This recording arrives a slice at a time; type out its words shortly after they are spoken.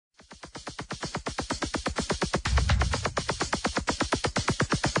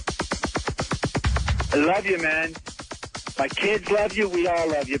I love you, man. My kids love you. We all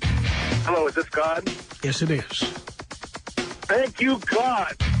love you. Hello, is this God? Yes, it is. Thank you,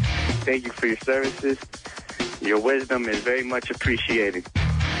 God. Thank you for your services. Your wisdom is very much appreciated.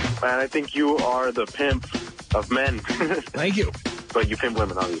 Man, I think you are the pimp of men. Thank you. But you pimp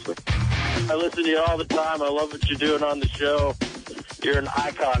women, obviously. I listen to you all the time. I love what you're doing on the show. You're an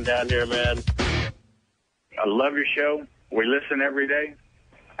icon down here, man. I love your show. We listen every day.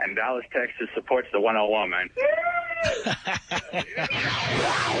 And Dallas, Texas supports the 101, man.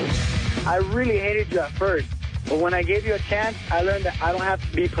 I really hated you at first. But when I gave you a chance, I learned that I don't have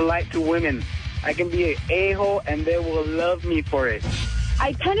to be polite to women. I can be an a-hole, and they will love me for it.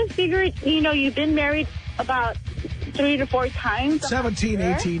 I kind of figured, you know, you've been married about 3 to 4 times. 17,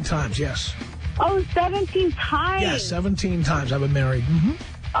 18 times, yes. Oh, 17 times. Yes, 17 times I've been married. Mm-hmm.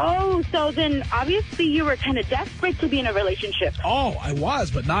 Oh, so then obviously you were kind of desperate to be in a relationship. Oh, I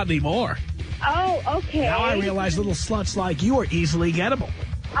was, but not anymore. Oh, okay. Now I realize little sluts like you are easily gettable.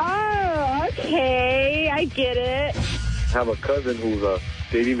 Oh, okay. I get it. I have a cousin who's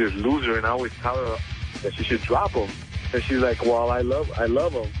dating this loser, and I always tell her that she should drop him. And she's like, well, I love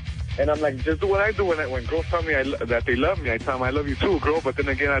him. And I'm like, just do what I do when girls tell me that they love me. I tell them I love you too, girl, but then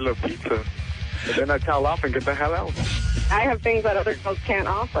again, I love pizza. And then I towel off and get the hell out. I have things that other girls can't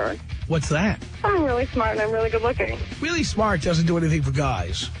offer. What's that? I'm really smart and I'm really good looking. Really smart doesn't do anything for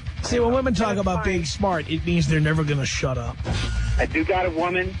guys. See, when women talk about being smart, it means they're never going to shut up. I do got a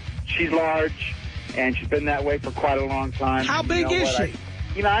woman. She's large, and she's been that way for quite a long time. How big is she?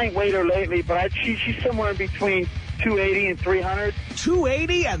 I ain't weighed her lately, but she's somewhere in between 280 and 300.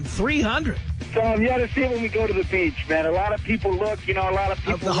 280 and 300? So you ought to see it when we go to the beach, man. A lot of people look, a lot of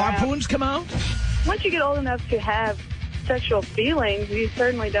people the harpoons come out? Once you get old enough to have sexual feelings, you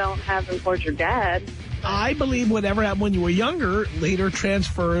certainly don't have them towards your dad. I believe whatever happened when you were younger later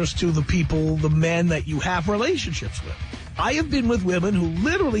transfers to the men that you have relationships with. I have been with women who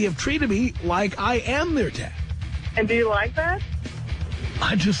literally have treated me like I am their dad. And do you like that?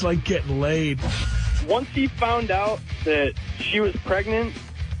 I just like getting laid. Once he found out that she was pregnant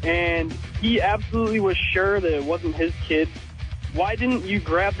and he absolutely was sure that it wasn't his kid, why didn't you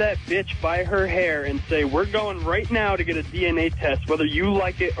grab that bitch by her hair and say, we're going right now to get a DNA test, whether you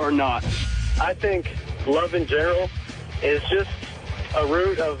like it or not? I think love in general is just a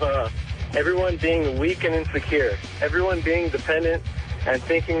root of everyone being weak and insecure, everyone being dependent and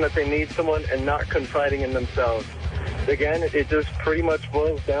thinking that they need someone and not confiding in themselves. Again, it just pretty much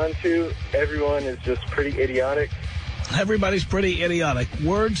boils down to everyone is just pretty idiotic. Everybody's pretty idiotic.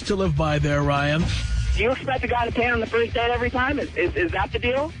 Words to live by there, Ryan. Do you expect a guy to pay on the first date every time? Is that the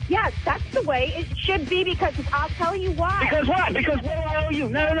deal? Yes, that's the way it should be, because I'll tell you why. Because what? Because what do I owe you?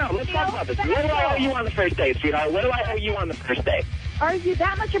 No. Let's talk about this. What do I owe you on the first date, sweetheart? What do I owe you on the first date? Are you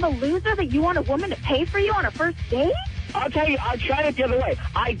that much of a loser that you want a woman to pay for you on a first date? I'll tell you, I'll try it the other way.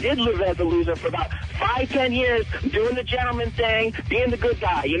 I did live as a loser for about 5-10 years, doing the gentleman thing, being the good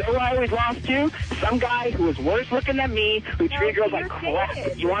guy. You know who I always lost to? Some guy who was worse looking than me, who treated girls like crap.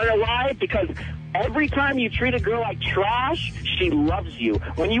 You want to know why? Because every time you treat a girl like trash, she loves you.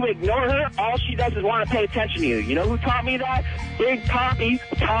 When you ignore her, all she does is want to pay attention to you. You know who taught me that? Big Poppy,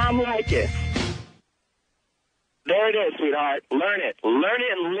 Tom Leykis. There it is, sweetheart. Learn it. Learn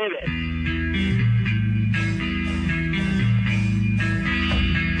it and live it.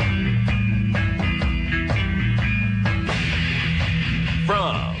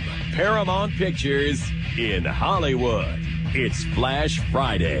 From Paramount Pictures in Hollywood, it's Flash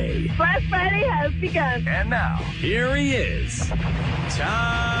Friday. Flash Friday has begun. And now, here he is,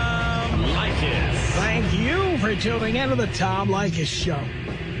 Tom Leykis. Thank you for tuning in to the Tom Leykis Show.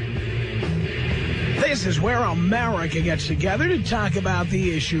 This is where America gets together to talk about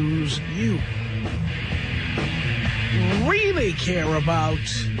the issues you really care about.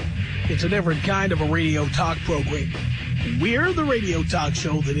 It's a different kind of a radio talk program. We're the radio talk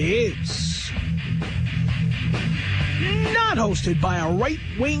show that is not hosted by a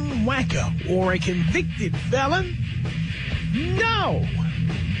right-wing wacko or a convicted felon. No!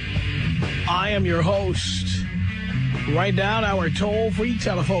 I am your host. Write down our toll-free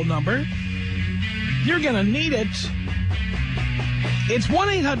telephone number. You're going to need it. It's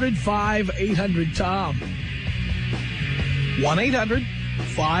 1-800-5800-TOM.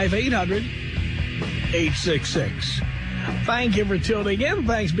 1-800-5800-866. Thank you for tuning in.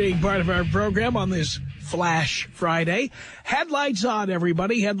 Thanks for being part of our program on this Flash Friday. Headlights on,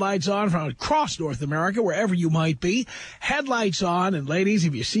 everybody. Headlights on from across North America, wherever you might be. Headlights on. And ladies,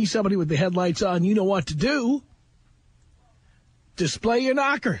 if you see somebody with the headlights on, you know what to do. Display your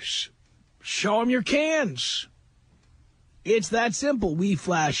knockers. Show them your cans. It's that simple. We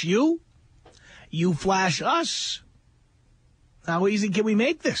flash you. You flash us. How easy can we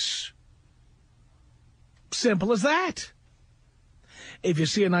make this? Simple as that. If you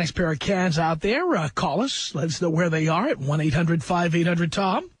see a nice pair of cans out there, call us. Let us know where they are at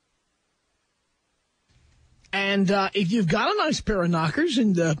 1-800-5800-TOM. And if you've got a nice pair of knockers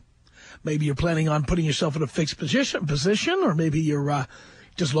and maybe you're planning on putting yourself in a fixed position, or maybe you're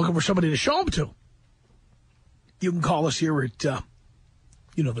just looking for somebody to show them to, you can call us here at,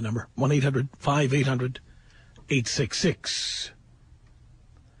 you know the number, 1-800-5800-866.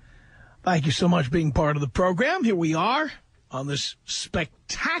 Thank you so much for being part of the program. Here we are on this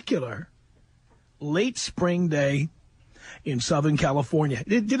spectacular late spring day in Southern California.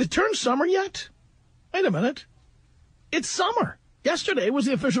 Did it turn summer yet? Wait a minute. It's summer. Yesterday was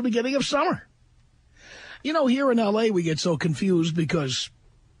the official beginning of summer. You know, here in L.A. we get so confused because,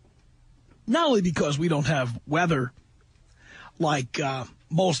 not only because we don't have weather like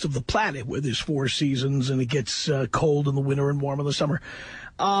most of the planet where there's 4 seasons and it gets cold in the winter and warm in the summer.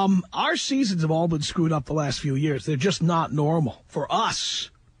 Our seasons have all been screwed up the last few years. They're just not normal for us.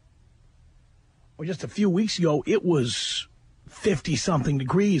 Or just a few weeks ago, it was 50-something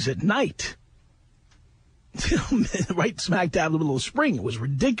degrees at night. Right smack dab in the middle of spring. It was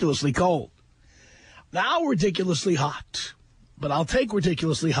ridiculously cold. Now ridiculously hot. But I'll take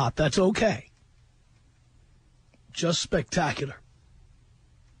ridiculously hot. That's okay. Just spectacular.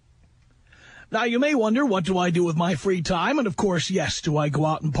 Now, you may wonder, what do I do with my free time? And, of course, yes. Do I go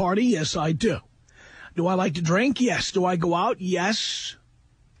out and party? Yes, I do. Do I like to drink? Yes. Do I go out? Yes.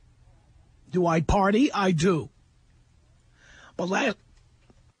 Do I party? I do. But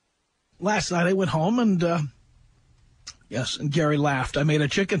last night I went home and, yes, and Gary laughed. I made a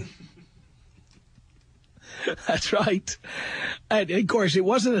chicken. That's right. And, of course, it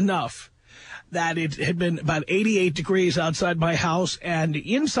wasn't enough that it had been about 88 degrees outside my house, and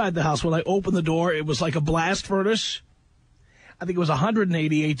inside the house, when I opened the door, it was like a blast furnace. I think it was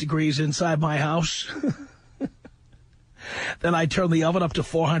 188 degrees inside my house. Then I turned the oven up to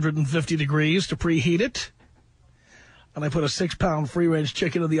 450 degrees to preheat it. And I put a 6-pound free-range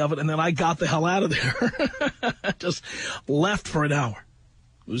chicken in the oven, and then I got the hell out of there. Just left for an hour.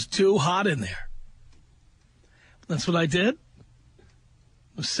 It was too hot in there. That's what I did.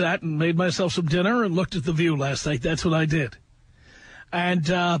 I sat and made myself some dinner and looked at the view last night. That's what I did. And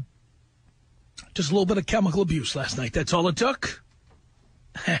just a little bit of chemical abuse last night. That's all it took.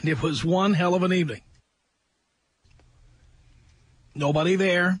 And it was one hell of an evening. Nobody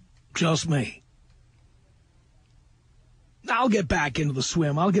there, just me. I'll get back into the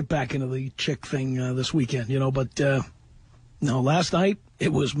swim. I'll get back into the chick thing this weekend, you know. But, no, last night,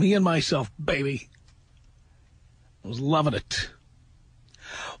 it was me and myself, baby. I was loving it.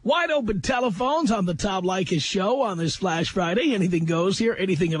 Wide open telephones on the Tom Leykis show on this Flash Friday. Anything goes here,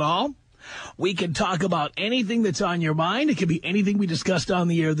 anything at all. We can talk about anything that's on your mind. It can be anything we discussed on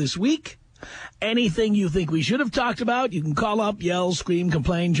the air this week. Anything you think we should have talked about, you can call up, yell, scream,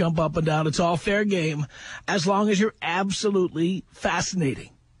 complain, jump up and down. It's all fair game, as long as you're absolutely fascinating.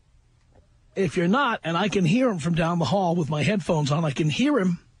 If you're not, and I can hear him from down the hall with my headphones on, I can hear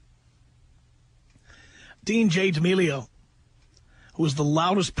him. Dean J. D'Amelio, who is the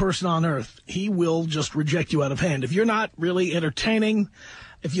loudest person on earth, he will just reject you out of hand. If you're not really entertaining,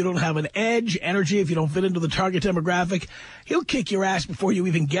 if you don't have an edge, energy, if you don't fit into the target demographic, he'll kick your ass before you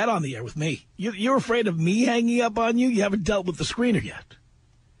even get on the air with me. You're afraid of me hanging up on you? You haven't dealt with the screener yet.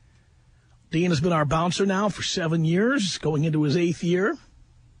 Dean has been our bouncer now for 7 years, going into his 8th year.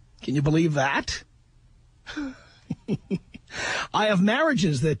 Can you believe that? I have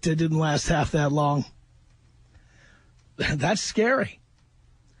marriages that didn't last half that long. That's scary.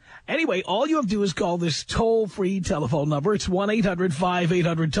 Anyway, all you have to do is call this toll-free telephone number. It's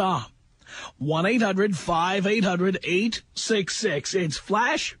 1-800-5800-TOM. 1-800-5800-866. It's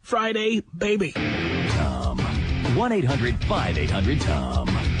Flash Friday, baby. Tom. 1-800-5800-TOM.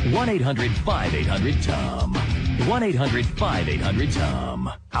 1-800-5800-TOM.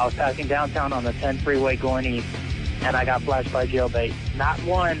 1-800-5800-TOM. I was passing downtown on the 10 freeway going east, and I got flashed by jailbait. Not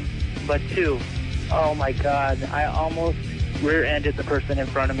one, but 2. Oh, my God. I almost rear-ended the person in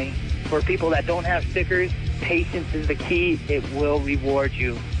front of me. For people that don't have stickers, patience is the key. It will reward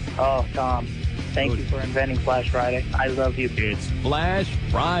you. Oh, Tom, thank you for inventing Flash Friday. I love you. It's Flash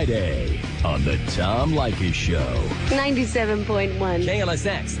Friday on the Tom Leykis Show. 97.1.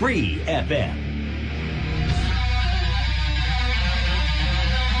 KLSX 3 FM.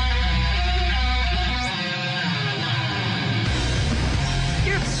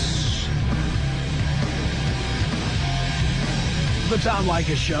 The Tom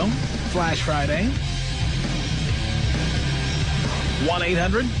Leykis Show, Flash Friday.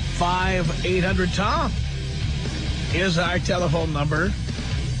 1-800-5800-TOM is our telephone number.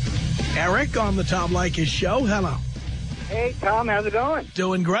 Eric on the Tom Leykis show. Hello. Hey, Tom, how's it going?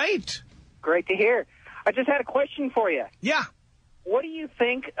 Doing great. Great to hear. I just had a question for you. Yeah. What do you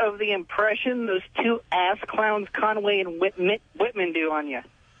think of the impression those two ass clowns, Conway and Whitman, do on you?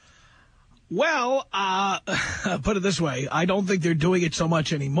 Well, put it this way. I don't think they're doing it so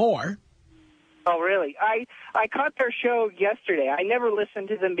much anymore. Oh, really? I caught their show yesterday. I never listened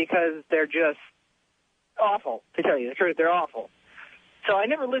to them because they're just awful, to tell you the truth. They're awful. So I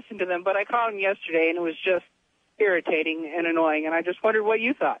never listened to them, but I caught them yesterday, and it was just irritating and annoying, and I just wondered what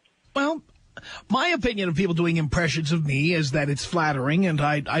you thought. Well, my opinion of people doing impressions of me is that it's flattering, and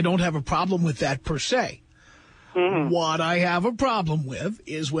I don't have a problem with that per se. Mm-hmm. What I have a problem with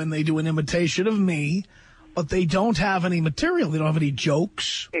is when they do an imitation of me, but they don't have any material. They don't have any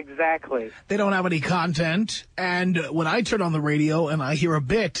jokes. Exactly. They don't have any content. And when I turn on the radio and I hear a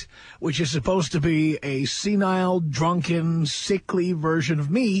bit, which is supposed to be a senile, drunken, sickly version of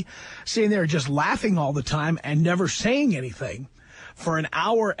me, sitting there just laughing all the time and never saying anything for an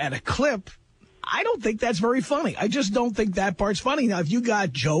hour at a clip, I don't think that's very funny. I just don't think that part's funny. Now, if you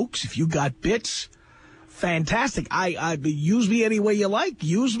got jokes, if you got bits, fantastic. I use me any way you like.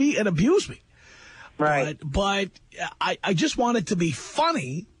 Use me and abuse me. Right. But I just want it to be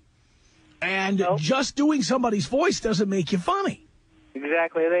funny, and just doing somebody's voice doesn't make you funny.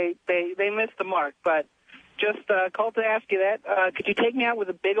 Exactly. They missed the mark, but just called to ask you that. Could you take me out with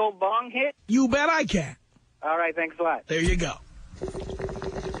a big old bong hit? You bet I can. All right, thanks a lot. There you go.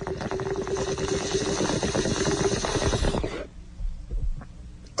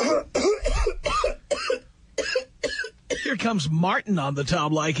 Here comes Martin on the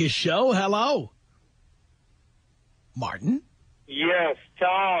Tom Leykis show. Hello. Martin? Yes,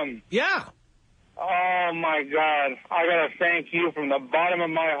 Tom. Yeah. Oh, my God. I got to thank you from the bottom of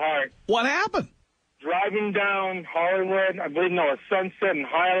my heart. What happened? Driving down Hollywood, I believe, Sunset and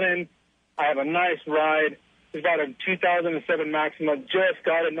Highland. I have a nice ride. It's about a 2007 Maxima. Just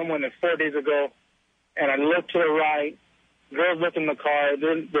got it no more than 4 days ago. And I look to the right. Girls look in the car.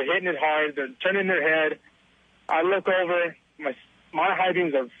 They're hitting it hard. They're turning their head. I look over. My high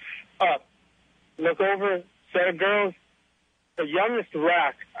beams are up. Look over. Set of girls. The youngest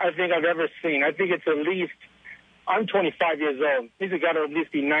rack I think I've ever seen. I think it's at least, I'm 25 years old. These have got to at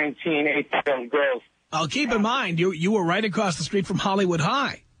least be 19, 18 girls. I'll keep in mind, you were right across the street from Hollywood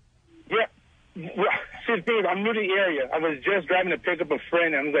High. Yeah. Well, I'm new to the area. I was just driving to pick up a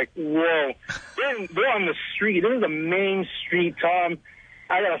friend, and I was like, whoa. They're on the street. This is the main street, Tom.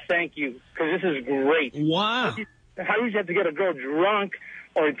 I got to thank you, because this is great. Wow. How do you have to get a girl drunk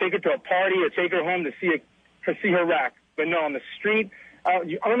or take her to a party or take her home to see her rack? But no, on the street, I don't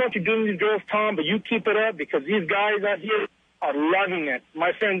know what you're doing to these girls, Tom, but you keep it up, because these guys out here are loving it.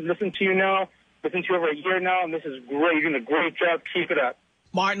 My friends listen to you now, listen to you over a year now, and this is great. You're doing a great job. Keep it up.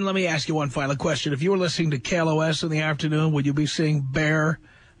 Martin, let me ask you one final question. If you were listening to KLOS in the afternoon, would you be seeing bare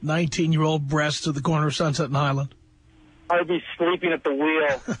 19-year-old breasts at the corner of Sunset and Highland? I'd be sleeping at the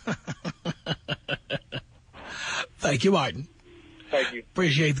wheel. Thank you, Martin. Thank you.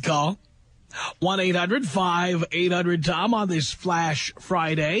 Appreciate the call. 1-800-5800-TOM on this Flash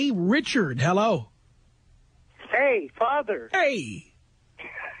Friday. Richard, hello. Hey, Father. Hey.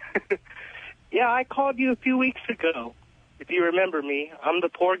 Yeah, I called you a few weeks ago, if you remember me. I'm the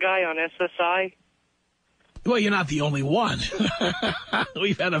poor guy on SSI. Well, you're not the only one.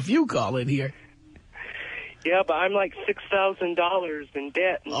 We've had a few call in here. Yeah, but I'm like $6,000 in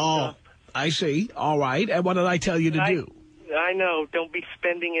debt and stuff. I see. All right. And what did I tell you to do? I know. Don't be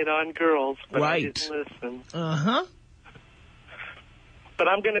spending it on girls, but right. I didn't listen. Uh-huh. But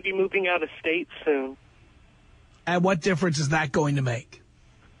I'm going to be moving out of state soon. And what difference is that going to make?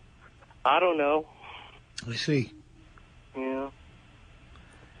 I don't know. I see. Yeah.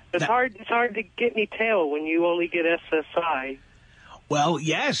 It's hard to get any tail when you only get SSI. Well,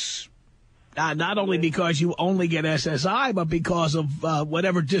 yes. Not only because you only get SSI, but because of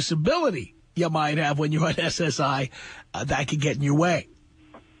whatever disability you might have when you're on SSI, that could get in your way.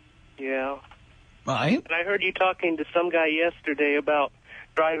 Yeah. Right. And I heard you talking to some guy yesterday about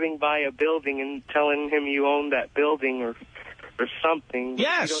driving by a building and telling him you own that building or something.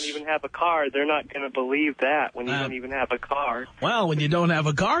 Yes. If you don't even have a car, they're not going to believe that when you don't even have a car. Well, when you don't have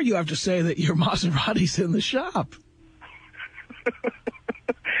a car, you have to say that your Maserati's in the shop.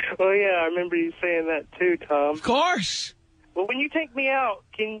 Well, yeah, I remember you saying that too, Tom. Of course. Well, when you take me out,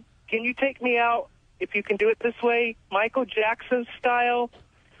 can you take me out, if you can do it this way, Michael Jackson style,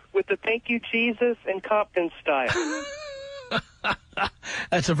 with the Thank You Jesus and Compton style?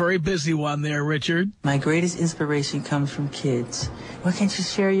 That's a very busy one there, Richard. My greatest inspiration comes from kids. Why can't you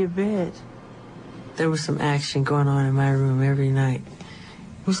share your bed? There was some action going on in my room every night.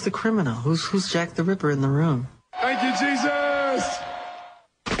 Who's the criminal? Who's Jack the Ripper in the room? Thank you, Jesus!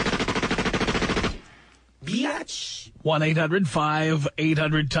 Biatch.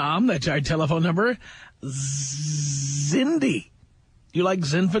 1-800-5800-TOM. That's our telephone number. Zindy. You like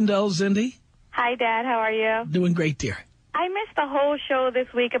Zinfandel, Zindy? Hi, Dad. How are you? Doing great, dear. I missed the whole show this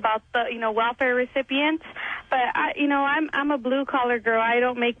week about the, welfare recipients. But I'm a blue collar girl. I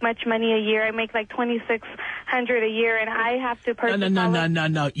don't make much money a year. I make like $2,600 a year, and I have to purchase.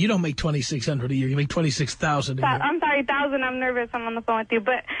 No. You don't make $2,600 a year. You make $26,000 a year. I'm sorry, 1,000. I'm nervous. I'm on the phone with you,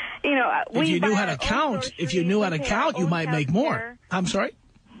 but if you knew how to count, you might make more. I'm sorry,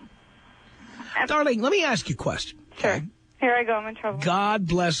 darling. Let me ask you a question. Sure. Okay? Here I go. I'm in trouble. God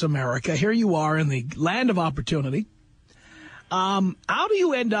bless America. Here you are in the land of opportunity. How do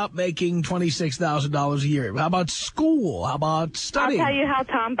you end up making $26,000 a year? How about school? How about studying? I'll tell you how,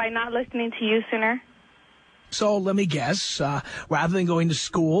 Tom, by not listening to you sooner. So let me guess, rather than going to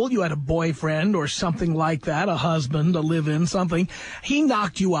school, you had a boyfriend or something like that, a husband, a live-in, something. He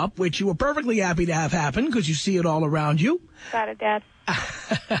knocked you up, which you were perfectly happy to have happen because you see it all around you. Got it, Dad.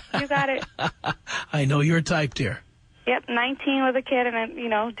 You got it. I know your type, dear. Yep, 19 with a kid, and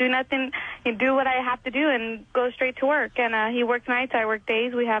do nothing, do what I have to do and go straight to work. And he works nights, I work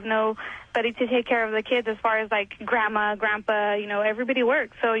days. We have nobody to take care of the kids as far as like grandma, grandpa, everybody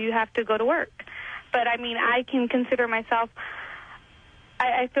works, so you have to go to work. But I mean, I can consider myself,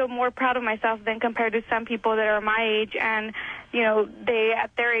 I feel more proud of myself than compared to some people that are my age. And, at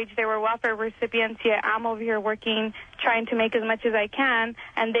their age, they were welfare recipients, yet I'm over here working, trying to make as much as I can,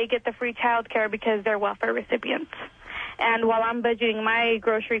 and they get the free child care because they're welfare recipients. And while I'm budgeting my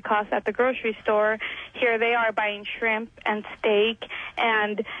grocery costs at the grocery store, here they are buying shrimp and steak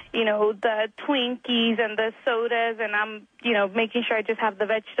and, the Twinkies and the sodas, and I'm, making sure I just have the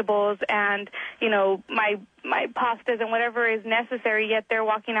vegetables and, my pastas and whatever is necessary, yet they're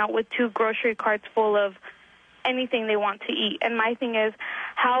walking out with 2 grocery carts full of anything they want to eat. And my thing is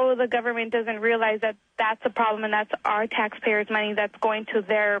how the government doesn't realize that that's a problem and that's our taxpayers' money that's going to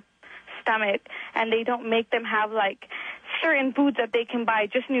their stomach, and they don't make them have like certain foods that they can buy,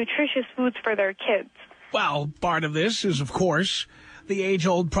 just nutritious foods for their kids. Well, part of this is, of course, the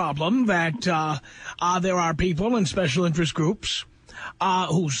age-old problem that there are people in special interest groups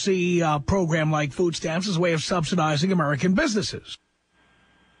who see a program like food stamps as a way of subsidizing American businesses.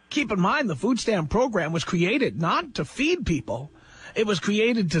 Keep in mind, the food stamp program was created not to feed people. It was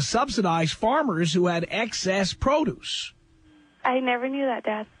created to subsidize farmers who had excess produce. I never knew that,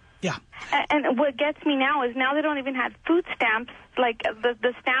 Dad. Yeah. And what gets me now is now they don't even have food stamps, like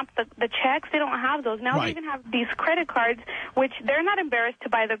the stamp, the checks. They don't have those. Now They even have these credit cards, which they're not embarrassed to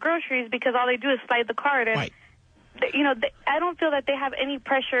buy the groceries because all they do is slide the card. And, I don't feel that they have any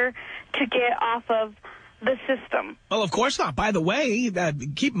pressure to get off of the system. Well, of course not. By the way,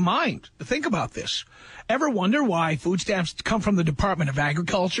 keep in mind, think about this. Ever wonder why food stamps come from the Department of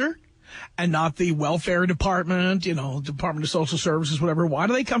Agriculture and not the Welfare Department, Department of Social Services, whatever? Why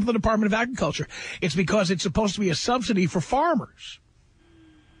do they come from the Department of Agriculture? It's because it's supposed to be a subsidy for farmers.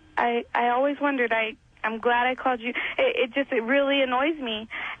 I always wondered. I'm glad I called you. It really annoys me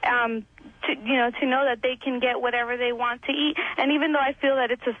to know that they can get whatever they want to eat. And even though I feel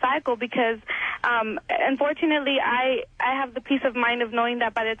that it's a cycle because, unfortunately, I have the peace of mind of knowing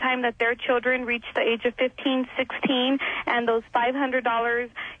that by the time that their children reach the age of 15, 16, and those $500,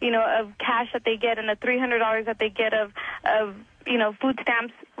 of cash that they get and the $300 that they get of food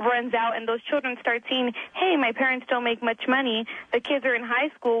stamps runs out, and those children start seeing, hey, my parents don't make much money. The kids are in high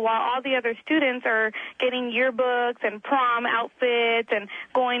school while all the other students are getting yearbooks and prom outfits and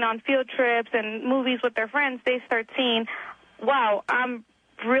going on field trips and movies with their friends. They start seeing, wow, I'm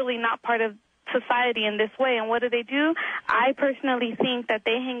really not part of society in this way. And what do? I personally think that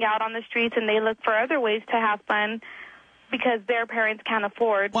they hang out on the streets and they look for other ways to have fun because their parents can't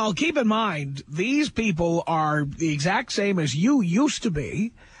afford. Well, keep in mind, these people are the exact same as you used to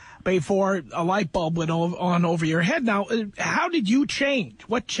be before a light bulb went on over your head. Now, how did you change?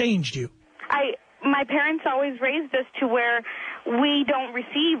 What changed you? My parents always raised us to where we don't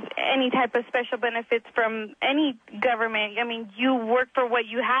receive any type of special benefits from any government. I mean, you work for what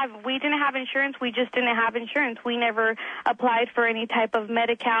you have. We didn't have insurance. We just didn't have insurance. We never applied for any type of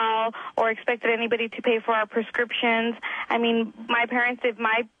Medi-Cal or expected anybody to pay for our prescriptions. I mean, my parents, if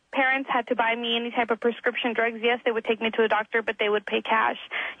my parents had to buy me any type of prescription drugs, yes, they would take me to a doctor, but they would pay cash.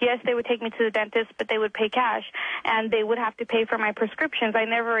 Yes, they would take me to the dentist, but they would pay cash. And they would have to pay for my prescriptions. I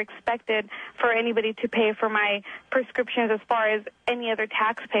never expected for anybody to pay for my prescriptions as far as any other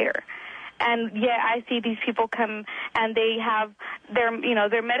taxpayer. And yeah, I see these people come and they have their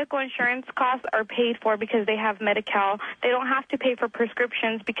medical insurance costs are paid for because they have Medi-Cal. They don't have to pay for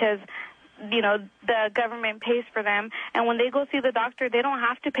prescriptions because, the government pays for them. And when they go see the doctor, they don't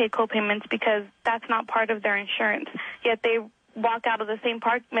have to pay co-payments because that's not part of their insurance. Yet they walk out of the same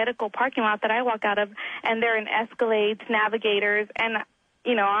medical parking lot that I walk out of, and they're in Escalades, Navigators, and,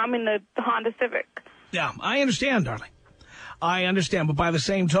 I'm in the Honda Civic. Yeah, I understand, darling. I understand, but by the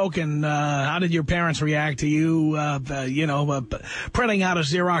same token, how did your parents react to you, printing out a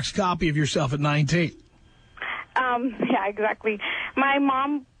Xerox copy of yourself at 19? Yeah, exactly. My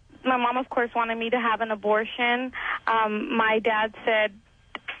mom, of course, wanted me to have an abortion. My dad said,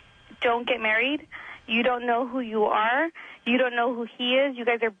 don't get married. You don't know who you are. You don't know who he is. You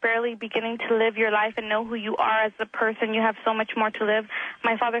guys are barely beginning to live your life and know who you are as a person. You have so much more to live.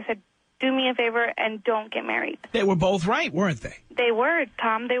 My father said, do me a favor and don't get married. They were both right, weren't they? They were,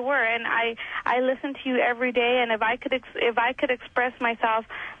 Tom. They were, and I listen to you every day. And if I could express myself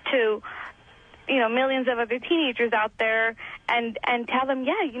to, millions of other teenagers out there, and tell them,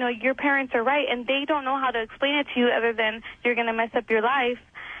 yeah, your parents are right, and they don't know how to explain it to you other than you're going to mess up your life.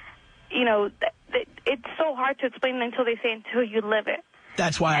 It's so hard to explain until they say until you live it.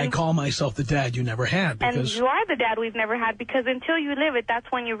 That's why I call myself the dad you never had. Because and you are the dad we've never had, because until you live it,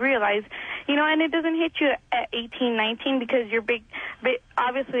 that's when you realize, and it doesn't hit you at 18, 19 because you're big,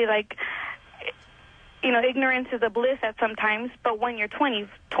 obviously, ignorance is a bliss at sometimes, but when you're 20,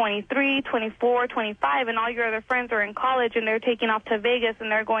 23, 24, 25, and all your other friends are in college and they're taking off to Vegas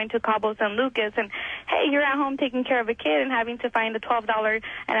and they're going to Cabo San Lucas, and, hey, you're at home taking care of a kid and having to find a $12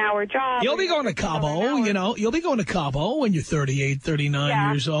 an hour job. You'll be going to Cabo, you'll be going to Cabo when you're 38,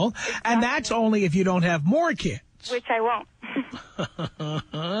 39 years old, exactly. And that's only if you don't have more kids. Which I won't.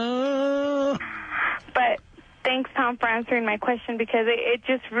 But thanks, Tom, for answering my question, because it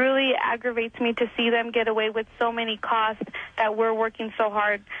just really aggravates me to see them get away with so many costs that we're working so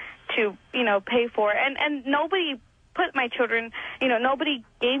hard to, pay for. And nobody put my children, nobody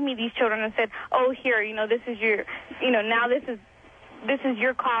gave me these children and said, oh, here, this is your, now this is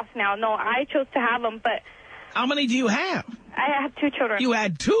your cost now. No, I chose to have them, but... How many do you have? I have 2 children. You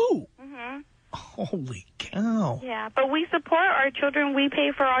had 2? Mm-hmm. Holy cow. Yeah, but we support our children. We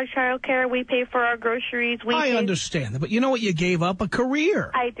pay for our child care. We pay for our groceries. I understand that, but you know what? You gave up a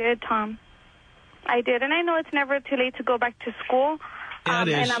career. I did, Tom. I did, and I know it's never too late to go back to school. Yeah, it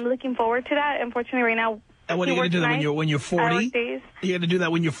is. And I'm looking forward to that. Unfortunately, right now, and what are you going to do that when you're 40? I work days. You're going to do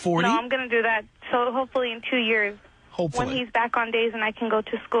that when you're 40? No, I'm going to do that. So hopefully in 2 years. Hopefully. When he's back on days and I can go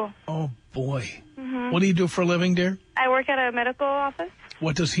to school. Oh, boy. Mm-hmm. What do you do for a living, dear? I work at a medical office.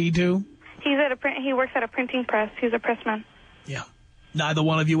 What does he do? He works at a printing press. He's a pressman. Yeah. Neither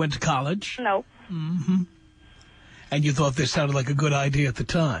one of you went to college? No. Mm-hmm. And you thought this sounded like a good idea at the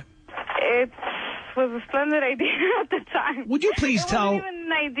time? It was a splendid idea at the time. Would you please tell... It wasn't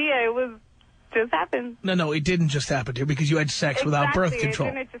even an idea. It was just happened. No, it didn't just happen to you because you had sex without birth control.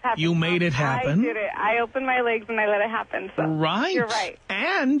 It didn't just happen. You made it happen. I did it. I opened my legs and I let it happen. So right. You're right.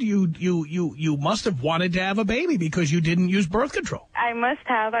 And you must have wanted to have a baby because you didn't use birth control. I must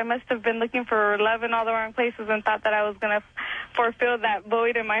have. I must have been looking for love in all the wrong places and thought that I was going to fulfill that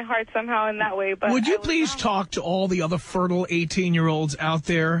void in my heart somehow in that way. But would you please talk to all the other fertile 18-year-olds out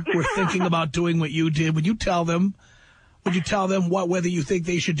there who are thinking about doing what you did? Would you tell them? Whether you think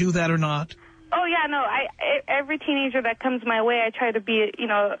they should do that or not? Oh, yeah, no. Every teenager that comes my way, I try to be,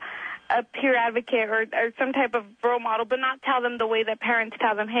 a peer advocate or some type of role model, but not tell them the way that parents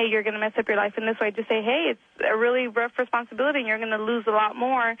tell them, hey, you're going to mess up your life in this way. Just say, hey, it's a really rough responsibility and you're going to lose a lot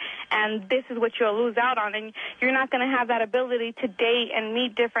more, and this is what you'll lose out on. And you're not going to have that ability to date and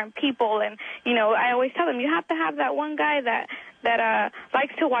meet different people. And, I always tell them, you have to have that one guy that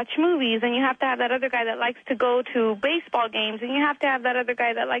likes to watch movies, and you have to have that other guy that likes to go to baseball games, and you have to have that other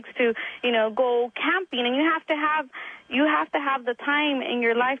guy that likes to, go camping, and you have to have the time in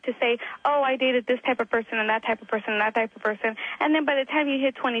your life to say, oh, I dated this type of person and that type of person and that type of person. And then by the time you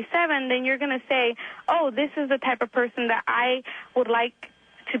hit 27, then you're going to say, oh, this is the type of person that I would like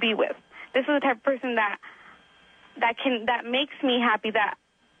to be with. This is the type of person that makes me happy, that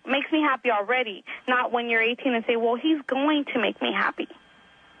makes me happy already, not when you're 18 and say, well, he's going to make me happy.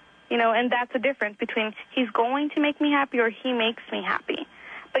 And that's the difference between he's going to make me happy or he makes me happy.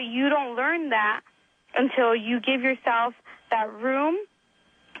 But you don't learn that until you give yourself that room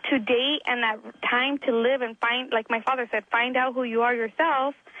to date and that time to live and find, like my father said, find out who you are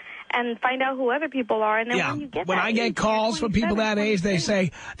yourself and find out who other people are. And then when you get when I get calls from people that age, they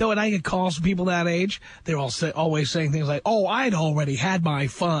say, though, when I get calls from people that age, they're always saying things like, oh, I'd already had my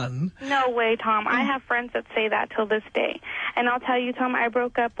fun. No way, Tom. I have friends that say that till this day. And I'll tell you, Tom, I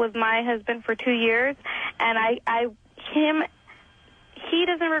broke up with my husband for 2 years, and he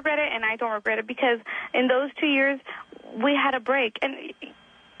doesn't regret it, and I don't regret it, because in those 2 years, we had a break, and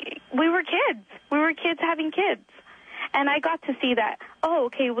we were kids. We were kids having kids. And I got to see that, oh,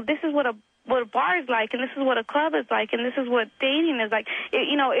 okay, well, this is what a bar is like, and this is what a club is like, and this is what dating is like.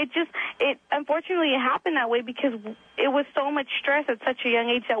 Unfortunately, it happened that way because it was so much stress at such a young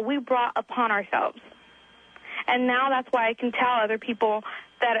age that we brought upon ourselves. And now that's why I can tell other people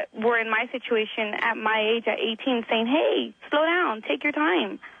that were in my situation at my age at 18 saying, hey, slow down, take your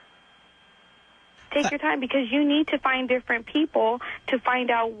time. Take your time, because you need to find different people to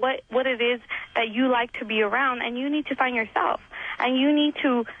find out what it is that you like to be around, and you need to find yourself. And you need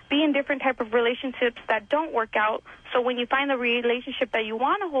to be in different type of relationships that don't work out, so when you find the relationship that you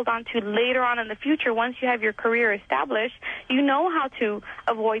want to hold on to later on in the future, once you have your career established, you know how to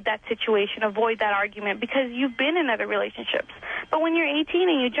avoid that situation, avoid that argument, because you've been in other relationships. But when you're 18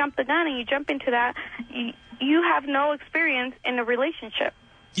 and you jump the gun and you jump into that, you have no experience in a relationship.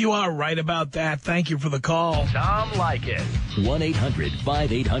 You are right about that. Thank you for the call. Tom Leykis.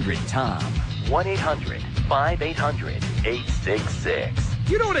 1-800-5800-TOM. 1-800-5800-866.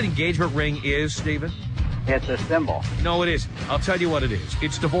 You know what an engagement ring is, Stephen? It's a symbol. No, it isn't. I'll tell you what it is.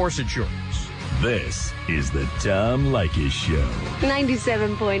 It's divorce insurance. This is the Tom Leykis Show.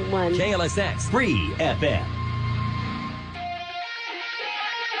 97.1. KLSX Free FM.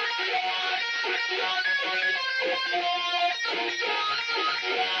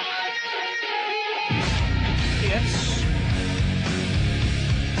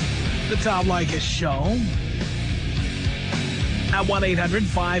 It's the Tom Leykis Show at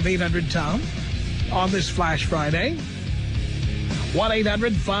 1-800-5800-TOM on this Flash Friday.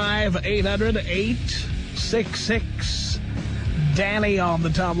 1-800-5800-866. Danny on the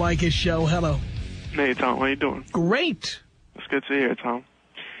Tom Leykis Show. Hello. Hey, Tom. How you doing? Great. It's good to hear, Tom.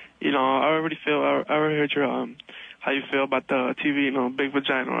 You know, I already heard your, how you feel about the TV, you know, big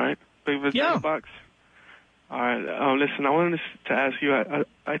vagina, right? Big vagina box. All right. Listen, I wanted to ask you, I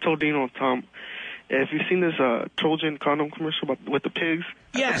told Dino, Tom, if you've seen this Trojan condom commercial with the pigs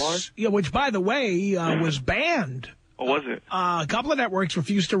at the bar? Yeah, which, by the way, was banned. Oh, was it? A couple of networks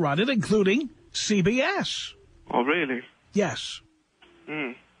refused to run it, including CBS. Oh, really? Yes.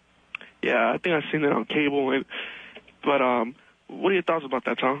 Yeah, I think I've seen it on cable. But what are your thoughts about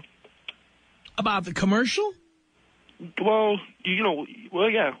that, Tom? About the commercial? Well,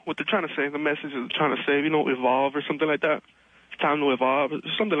 yeah, what they're trying to say, the message is trying to say, evolve or something like that. It's time to evolve,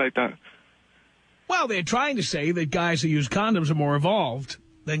 something like that. Well, they're trying to say that guys who use condoms are more evolved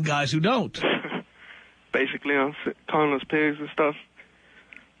than guys who don't. Basically, calling us pigs and stuff.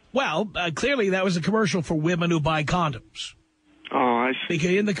 Well, clearly that was a commercial for women who buy condoms. Oh, I see. Because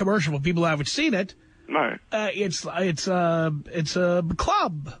in the commercial, for people who haven't seen it, right. It's a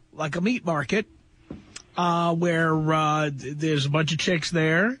club, like a meat market, where there's a bunch of chicks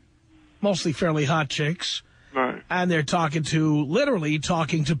there, mostly fairly hot chicks. Right. And they're literally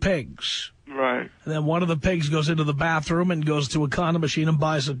talking to pigs. Right. And then one of the pigs goes into the bathroom and goes to a condom machine and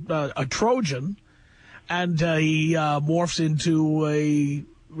buys a Trojan. And he morphs into a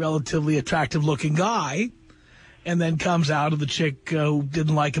relatively attractive-looking guy, and then comes out, and the chick who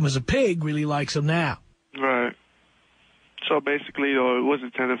didn't like him as a pig really likes him now. Right. So basically, it was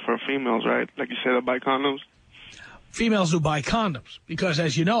intended for females, right? Like you said, buy condoms? Females who buy condoms. Because,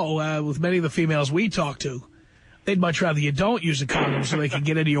 as you know, with many of the females we talk to, they'd much rather you don't use a condom so they can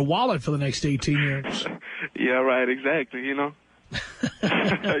get into your wallet for the next 18 years. Yeah, right, exactly,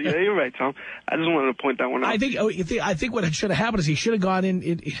 Yeah, you're right, Tom. I just wanted to point that one out. I think what should have happened is he should have gone in,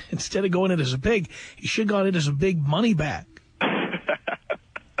 instead of going in as a pig, he should have gone in as a big money bag.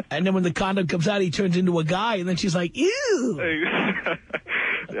 And then when the condom comes out, he turns into a guy, and then she's like, ew.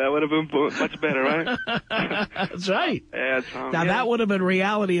 That would have been much better, right? That's right. Yeah, Tom. Now, that would have been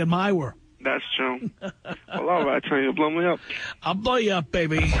reality in my world. That's true. Well, all right, Tom, you blow me up. I'll blow you up,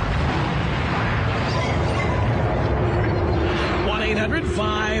 baby.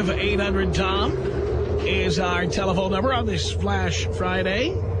 1-800-5800-TOM is our telephone number on this Flash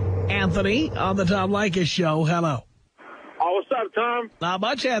Friday. Anthony on the Tom Leykis Show. Hello. Oh, what's up, Tom? Not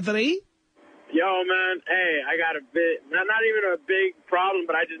much, Anthony. Yo, man. Hey, I got not even a big problem,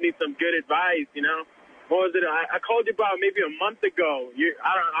 but I just need some good advice, What was it? I called you about maybe a month ago.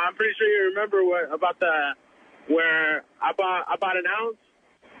 I'm pretty sure you remember where I bought an ounce.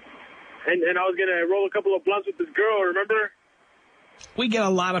 and I was going to roll a couple of blunts with this girl, remember? We get a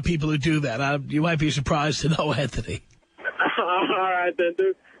lot of people who do that. You might be surprised to know, Anthony. All right, then,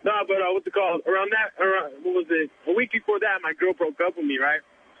 dude. No, but what's it called? Around what was it? A week before that, my girl broke up with me, right?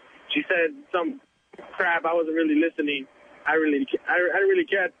 She said some crap. I wasn't really listening. I didn't really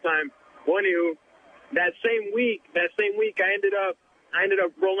care at the time. Well, anywho, that same week, I ended up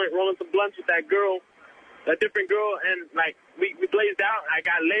rolling some blunts with that girl, a different girl, and like we blazed out. I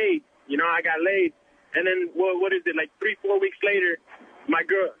got laid, I got laid, and then what is it? Like 3-4 weeks later, my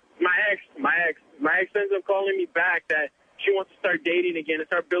ex ends up calling me back that she wants to start dating again and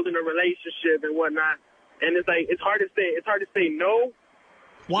start building a relationship and whatnot. And it's like it's hard to say no.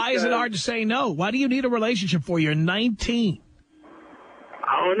 Why is it hard to say no? Why do you need a relationship for? You're 19.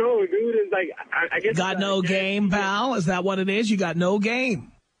 I don't know, dude. It's like I guess got no game, pal. Is that what it is? You got no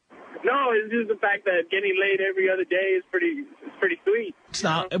game. No, it's just the fact that getting laid every other day is pretty sweet. It's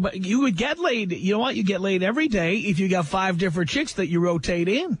not, but you would get laid. You know what? You get laid every day if you got 5 different chicks that you rotate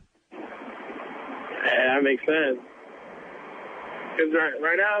in. Yeah, that makes sense. Because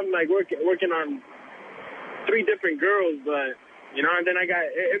right now I'm like working on 3 different girls, but and then I got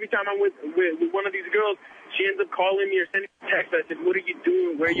every time I'm with one of these girls, she ends up calling me or sending me a text message. What are you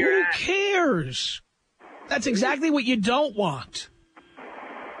doing? Where you're at? Who cares? That's exactly what you don't want.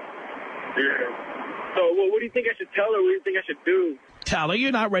 Yeah. So, what do you think I should tell her? What do you think I should do? Tell her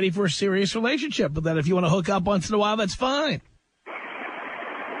you're not ready for a serious relationship, but that if you want to hook up once in a while, that's fine.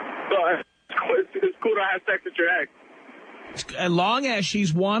 So, it's cool to have sex with your ex. As long as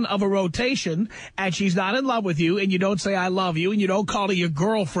she's one of a rotation and she's not in love with you and you don't say I love you and you don't call her your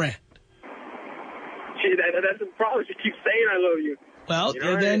girlfriend. That's the problem. She keeps saying I love you. Well,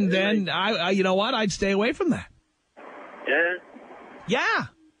 then you know what? I'd stay away from that. Yeah? Yeah.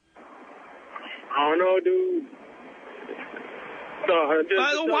 I don't know, dude. So,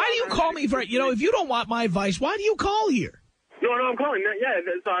 why do you call me for, if you don't want my advice, why do you call here? No, I'm calling. Yeah,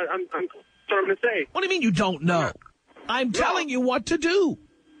 so I'm trying to say. What do you mean you don't know? I'm telling you what to do.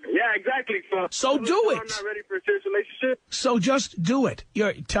 Yeah, exactly. So do it. I'm not ready for a serious relationship. So just do it.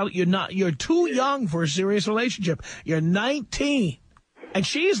 You're too young for a serious relationship. You're 19, and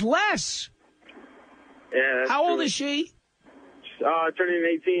she's less. Yeah. How old is she? Turning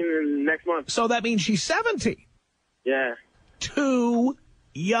 18 next month. So that means she's 17. Yeah. Too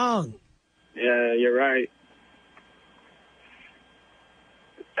young. Yeah, you're right.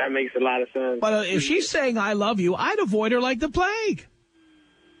 That makes a lot of sense. But if she's saying I love you, I'd avoid her like the plague.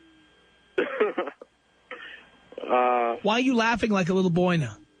 Why are you laughing like a little boy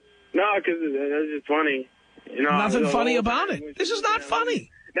now? No, because that's just funny. Nothing funny about it. This is not funny.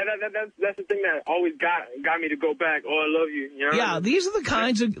 That's the thing that always got me to go back. Oh, I love you. Yeah, these are the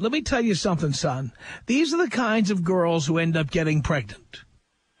kinds of... Let me tell you something, son. These are the kinds of girls who end up getting pregnant.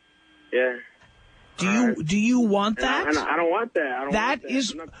 Yeah. Do you want that? I don't want that.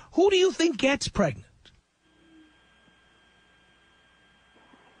 Who do you think gets pregnant?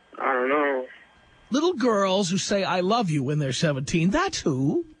 I don't know. Little girls who say I love you when they're 17. That's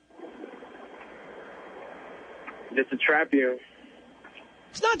who. Just to trap you.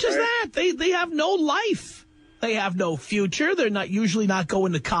 It's not just that. They have no life. They have no future. They're usually not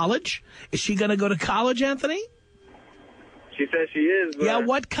going to college. Is she going to go to college, Anthony? She says she is. But yeah,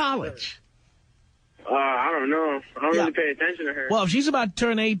 what college? I don't know. I don't really pay attention to her. Well, if she's about to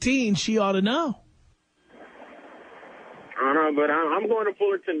turn 18, she ought to know. I don't know, but I'm going to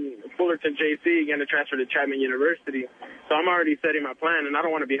Fullerton JC, getting to transfer to Chapman University. So I'm already setting my plan, and I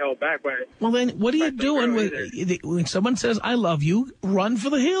don't want to be held back by it. Well, then what are you doing when someone says, I love you, run for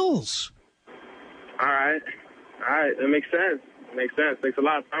the hills? All right. That makes sense. Makes a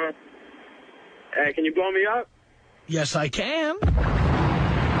lot of sense. Hey, can you blow me up? Yes, I can.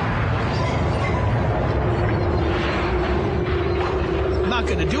 I'm not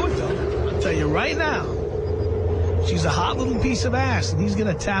going to do it, though. I'll tell you right now. She's a hot little piece of ass, and he's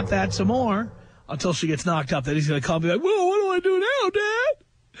going to tap that some more until she gets knocked up. Then he's going to call me like, well, what do I do now, Dad?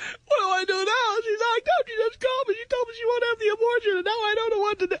 What do I do now? She's knocked up. She just called me. She told me she won't have the abortion, and now I don't know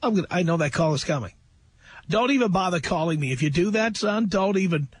what to do. I know that call is coming. Don't even bother calling me. If you do that, son, don't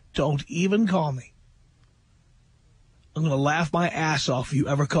even call me. I'm going to laugh my ass off if you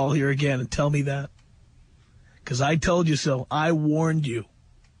ever call here again and tell me that. Because I told you so. I warned you.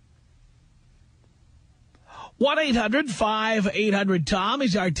 1-800-5800-TOM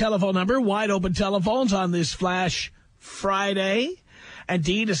is our telephone number. Wide open telephones on this Flash Friday. And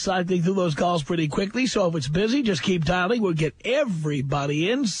Dean is cycling through those calls pretty quickly, so if it's busy, just keep dialing. We'll get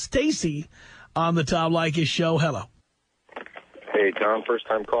everybody in. Stacy on the Tom Leykis show. Hello. Hey, Tom,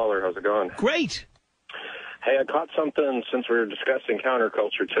 first-time caller. How's it going? Great. Hey, I caught something, since we were discussing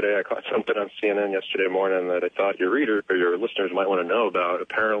counterculture today, I caught something on CNN yesterday morning that I thought your reader or your listeners might want to know about.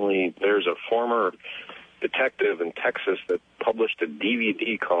 Apparently, there's a former detective in Texas that published a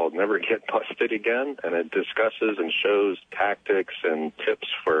DVD called Never Get Busted Again, and it discusses and shows tactics and tips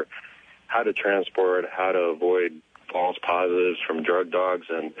for how to transport, how to avoid false positives from drug dogs,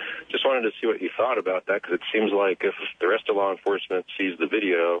 and just wanted to see what you thought about that, because it seems like if the rest of law enforcement sees the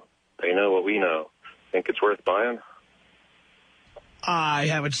video, they know what we know. Think it's worth buying? I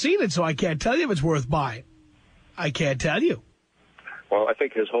haven't seen it, so I can't tell you if it's worth buying. I can't tell you. Well, I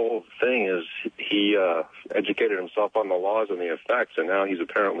think his whole thing is he educated himself on the laws and the effects, and now he's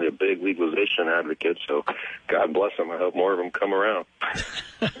apparently a big legalization advocate, so God bless him. I hope more of them come around.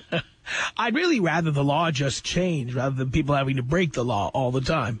 I'd really rather the law just change rather than people having to break the law all the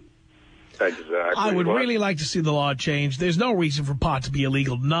time. Exactly. I would really like to see the law change. There's no reason for pot to be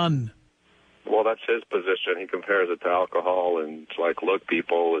illegal. None. Well, that's his position. He compares it to alcohol, and it's like, look,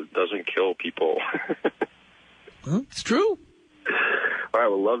 people, it doesn't kill people. Well, it's true. All right,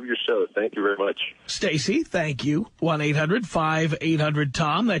 well, love your show. Thank you very much. Stacy, thank you.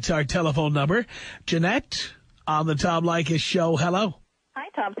 1-800-5800-TOM. That's our telephone number. Jeanette on the Tom Leykis Show. Hello. Hi,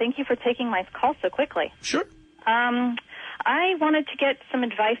 Tom. Thank you for taking my call so quickly. Sure. I wanted to get some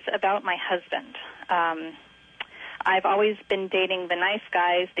advice about my husband. I've always been dating the nice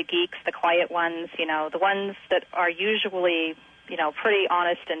guys, the geeks, the quiet ones, you know, the ones that are usually, you know, pretty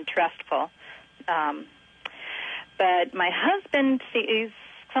honest and trustful. But my husband is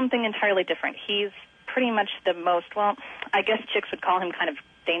something entirely different. He's pretty much the most, well, I guess chicks would call him kind of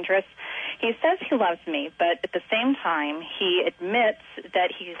dangerous. He says he loves me, but at the same time, he admits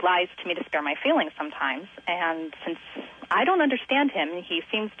that he lies to me to spare my feelings sometimes. And since I don't understand him, he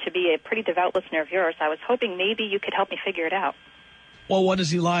seems to be a pretty devout listener of yours. I was hoping maybe you could help me figure it out. Well, what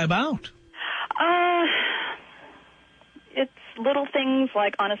does he lie about? It's little things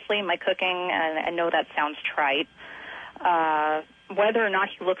like, honestly, my cooking, and I know that sounds trite, whether or not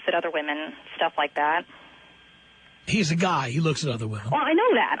he looks at other women, stuff like that. He's a guy. He looks at other women. Well, I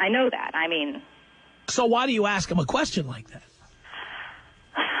know that. I know that. I mean... So why do you ask him a question like that?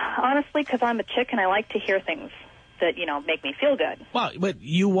 Honestly, because I'm a chick and I like to hear things that, you know, make me feel good. Well, but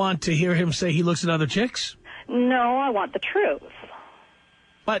you want to hear him say he looks at other chicks? No, I want the truth.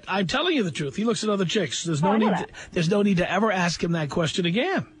 But I'm telling you the truth. He looks at other chicks. There's no need to ever ask him that question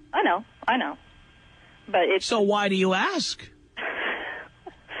again. I know. But it's... So why do you ask?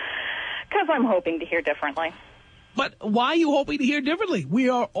 Because I'm hoping to hear differently. But why are you hoping to hear differently? We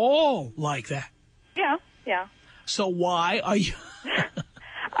are all like that. Yeah. So why are you...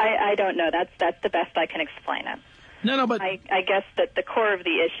 I don't know. That's the best I can explain it. No, but... I guess that the core of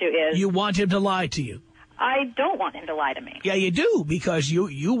the issue is... You want him to lie to you. I don't want him to lie to me. Yeah, you do, because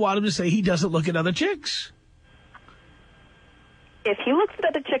you want him to say he doesn't look at other chicks. If he looks at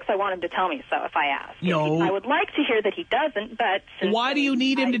other chicks, I want him to tell me so if I ask. No. I would like to hear that he doesn't, but... Why do you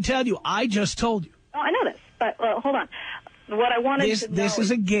need him to tell you? I just told you. Oh, I know this, but hold on. What I wanted to know... This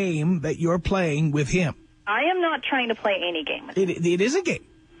is a game that you're playing with him. I am not trying to play any game with him. It is a game.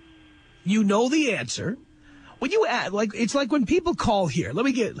 You know the answer. When you ask, it's like when people call here.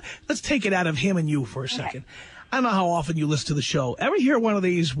 Let's take it out of him and you for a second. I don't know how often you listen to the show. Ever hear one of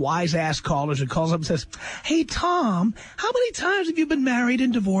these wise-ass callers who calls up and says, "Hey, Tom, how many times have you been married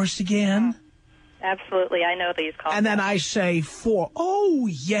and divorced again?" Absolutely. I know these calls. And then I say 4. Oh,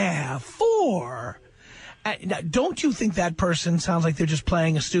 yeah, 4. Now, don't you think that person sounds like they're just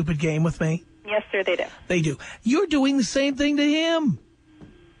playing a stupid game with me? Yes, sir, they do. They do. You're doing the same thing to him.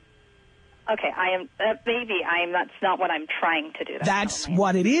 Okay, I am. That's not what I'm trying to do. That's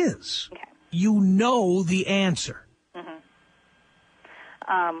what it is. Okay. You know the answer.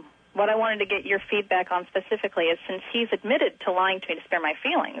 What I wanted to get your feedback on specifically is, since he's admitted to lying to me to spare my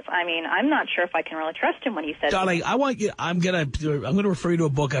feelings, I mean, I'm not sure if I can really trust him when he says... Darling, I'm gonna refer you to a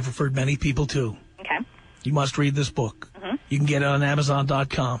book I've referred many people to. Okay. You must read this book. You can get it on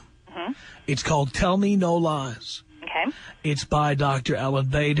Amazon.com. It's called Tell Me No Lies. Okay. It's by Dr. Ellen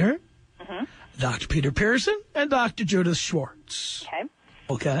Bader, Dr. Peter Pearson, and Dr. Judith Schwartz.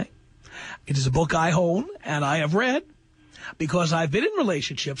 Okay. It is a book I own and I have read because I've been in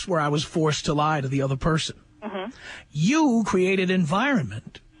relationships where I was forced to lie to the other person. You created an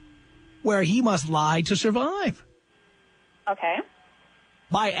environment where he must lie to survive. Okay.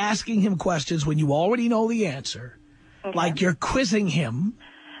 By asking him questions when you already know the answer, like you're quizzing him,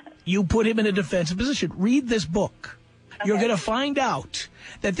 you put him in a defensive position. Read this book. Okay. You're going to find out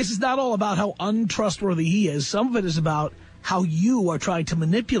that this is not all about how untrustworthy he is. Some of it is about how you are trying to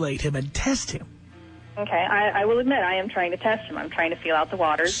manipulate him and test him. Okay, I will admit I am trying to test him. I'm trying to feel out the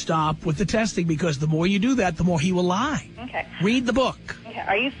waters. Stop with the testing, because the more you do that, the more he will lie. Okay. Read the book. Okay.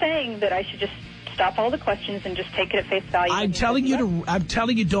 Are you saying that I should just stop all the questions and just take it at face value? I'm telling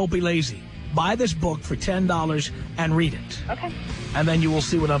you, don't be lazy. Buy this book for $10 and read it. Okay. And then you will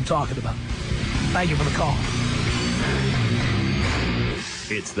see what I'm talking about. Thank you for the call.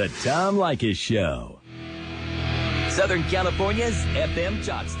 It's the Tom Leykis Show. Southern California's FM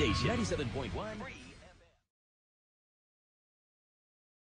talk station. 97.1.